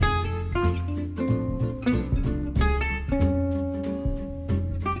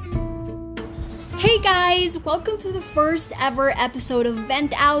guys, welcome to the first ever episode of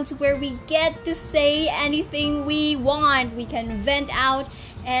Vent Out, where we get to say anything we want. We can vent out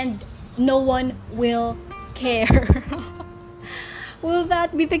and no one will care. Will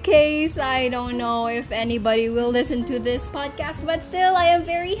that be the case? I don't know if anybody will listen to this podcast, but still, I am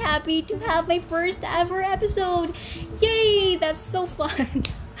very happy to have my first ever episode. Yay! That's so fun.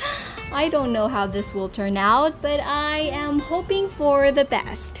 I don't know how this will turn out, but I am hoping for the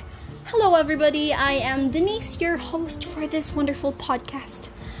best. Hello everybody, I am Denise, your host for this wonderful podcast.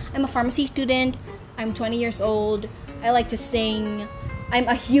 I'm a pharmacy student, I'm 20 years old, I like to sing, I'm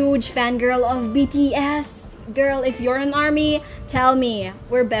a huge fangirl of BTS. Girl, if you're an ARMY, tell me,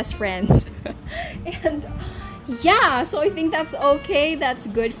 we're best friends. And yeah, so I think that's okay, that's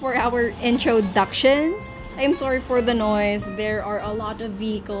good for our introductions. I'm sorry for the noise, there are a lot of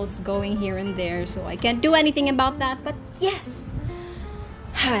vehicles going here and there, so I can't do anything about that, but yes.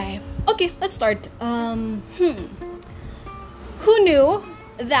 Hi. Okay, let's start. Who knew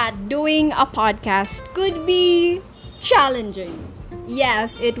that doing a podcast could be challenging?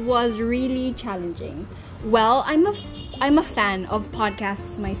 Yes, it was really challenging. Well, I'm a fan of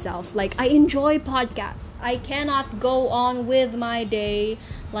podcasts myself. Like, I enjoy podcasts. I cannot go on with my day.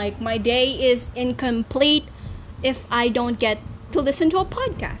 Like, my day is incomplete if I don't get to listen to a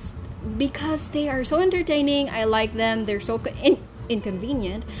podcast. Because they are so entertaining. I like them. They're so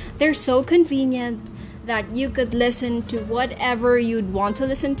inconvenient. They're so convenient that you could listen to whatever you'd want to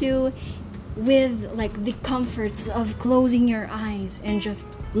listen to with like the comforts of closing your eyes and just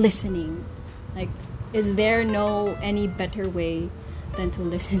listening. Like, is there no any better way than to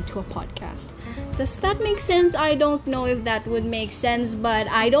listen to a podcast? Does that make sense? I don't know if that would make sense, but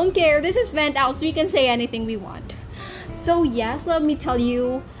I don't care. This is Vent Out, so we can say anything we want. So yes, let me tell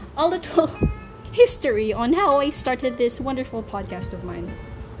you a little history on how I started this wonderful podcast of mine.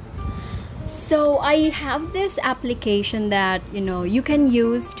 So I have this application that, you can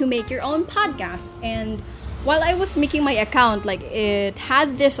use to make your own podcast. And while I was making my account, like, it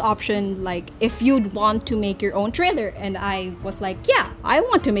had this option, like, if you'd want to make your own trailer. And I was like, yeah, I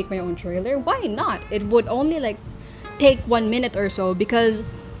want to make my own trailer. Why not? It would only, like, take 1 minute or so because,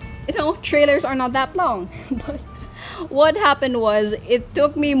 trailers are not that long. But what happened was, it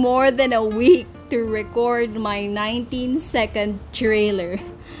took me more than a week to record my 19-second trailer.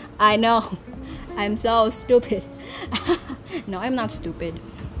 I know, I'm so stupid. No, I'm not stupid.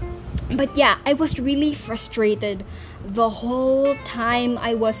 But yeah, I was really frustrated the whole time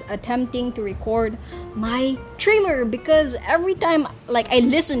I was attempting to record my trailer because every time like I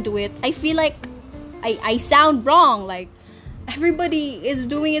listen to it, I feel like I sound wrong. Like, everybody is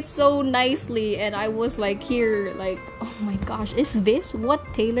doing it so nicely and I was like here like, oh my gosh, is this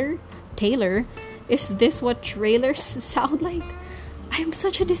what Taylor? Is this what trailers sound like? I'm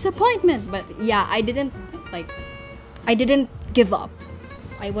such a disappointment. But yeah, I didn't give up.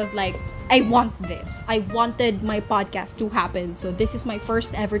 I was like, I want this. I wanted my podcast to happen. So this is my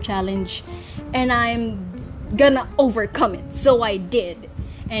first ever challenge and I'm gonna overcome it. So I did.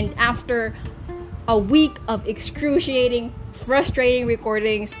 And after a week of excruciating, frustrating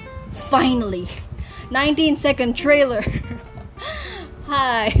recordings, finally, 19-second trailer.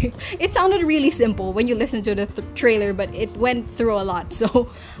 Hi. It sounded really simple when you listen to the trailer, but it went through a lot.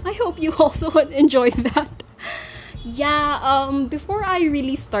 So I hope you also enjoyed that. Yeah, before I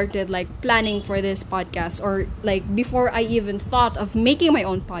really started like planning for this podcast, or like before I even thought of making my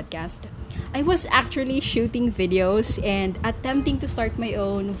own podcast, I was actually shooting videos and attempting to start my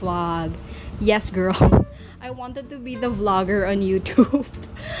own vlog. Yes, girl. I wanted to be the vlogger on YouTube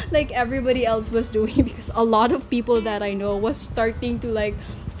like everybody else was doing, because a lot of people that I know was starting to like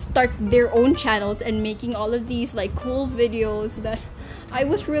start their own channels and making all of these like cool videos that I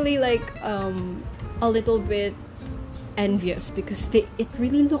was really like a little bit envious because it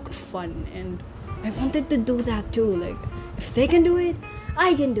really looked fun and I wanted to do that too. Like, if they can do it,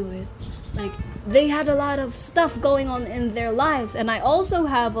 I can do it. Like, they had a lot of stuff going on in their lives and I also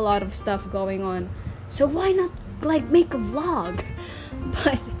have a lot of stuff going on. So why not like make a vlog?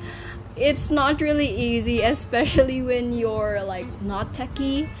 But it's not really easy, especially when you're like not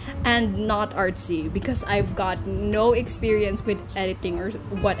techie and not artsy, because I've got no experience with editing or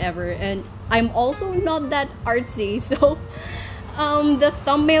whatever, and I'm also not that artsy. So the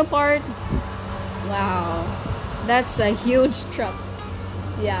thumbnail part, wow, that's a huge truck.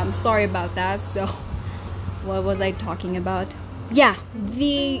 Yeah, I'm sorry about that. So what was I talking about? Yeah,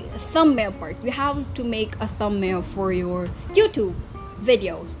 the thumbnail part. You have to make a thumbnail for your YouTube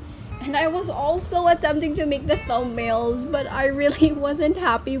videos. And I was also attempting to make the thumbnails, but I really wasn't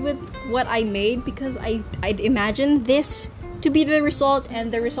happy with what I made because I'd imagined this to be the result,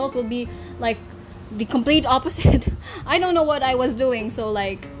 and the result will be like the complete opposite. I don't know what I was doing, so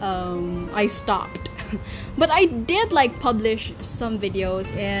like I stopped. But I did like publish some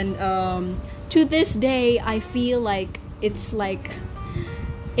videos, and to this day I feel like it's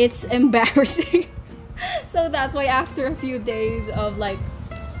embarrassing. So that's why after a few days of like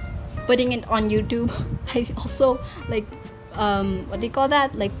putting it on YouTube, I also like what do you call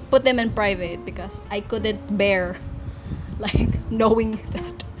that, like put them in private, because I couldn't bear like knowing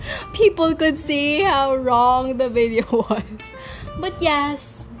that people could see how wrong the video was. But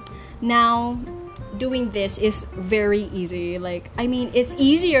yes, now doing this is very easy. Like, I mean, it's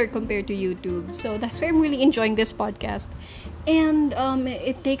easier compared to YouTube, so that's why I'm really enjoying this podcast. And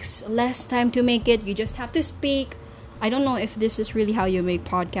it takes less time to make it. You just have to speak. I don't know if this is really how you make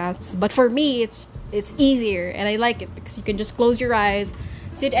podcasts, but for me it's easier, and I like it because you can just close your eyes,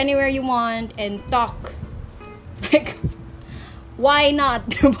 sit anywhere you want, and talk. Like, why not?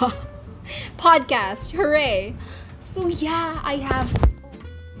 Podcast, hooray. So yeah, I have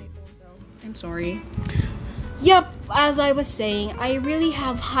my phone fell. I'm sorry. Yep, as I was saying, I really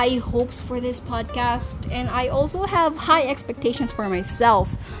have high hopes for this podcast, and I also have high expectations for myself.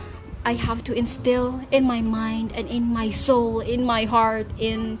 I have to instill in my mind and in my soul, in my heart,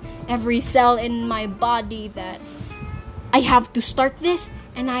 in every cell in my body that I have to start this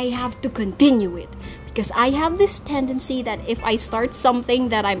and I have to continue it. Because I have this tendency that if I start something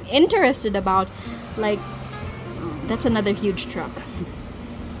that I'm interested about, like, that's another huge truck.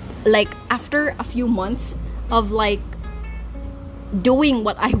 Like, after a few months of like doing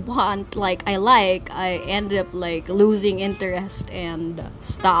what I want, like I end up like losing interest and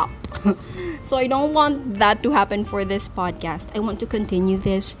stop. So I don't want that to happen for this podcast. I want to continue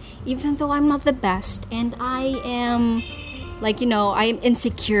this even though I'm not the best, and I am like, you know, I am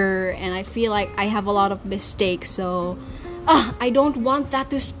insecure and I feel like I have a lot of mistakes. So I don't want that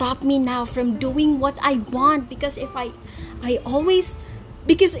to stop me now from doing what I want, because if I always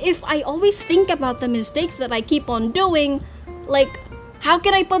think about the mistakes that I keep on doing, like, how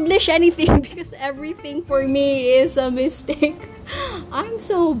can I publish anything? Because everything for me is a mistake. I'm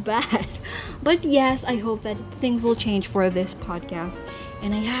so bad. But yes, I hope that things will change for this podcast.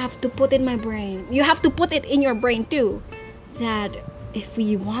 And I have to put in my brain, you have to put it in your brain too, that if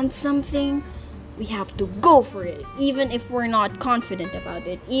we want something, we have to go for it, even if we're not confident about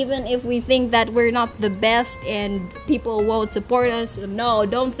it, even if we think that we're not the best and people won't support us. No,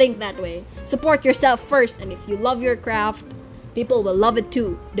 don't think that way. Support yourself first, and if you love your craft, people will love it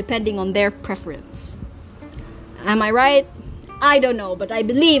too, depending on their preference. Am I right? I don't know, but I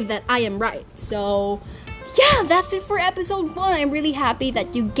believe that I am right. So yeah, that's it for episode 1. I'm really happy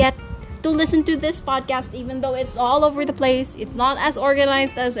that you get to listen to this podcast, even though it's all over the place. It's not as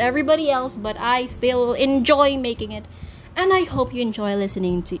organized as everybody else, but I still enjoy making it, and I hope you enjoy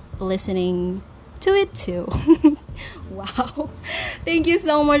listening to it too. Wow. Thank you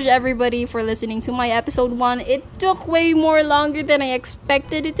so much, everybody, for listening to my episode 1. It took way more longer than I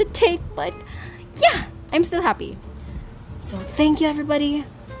expected it to take, but yeah, I'm still happy. So thank you, everybody.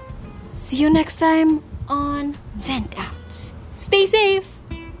 See you next time on Vent Outs. Stay safe.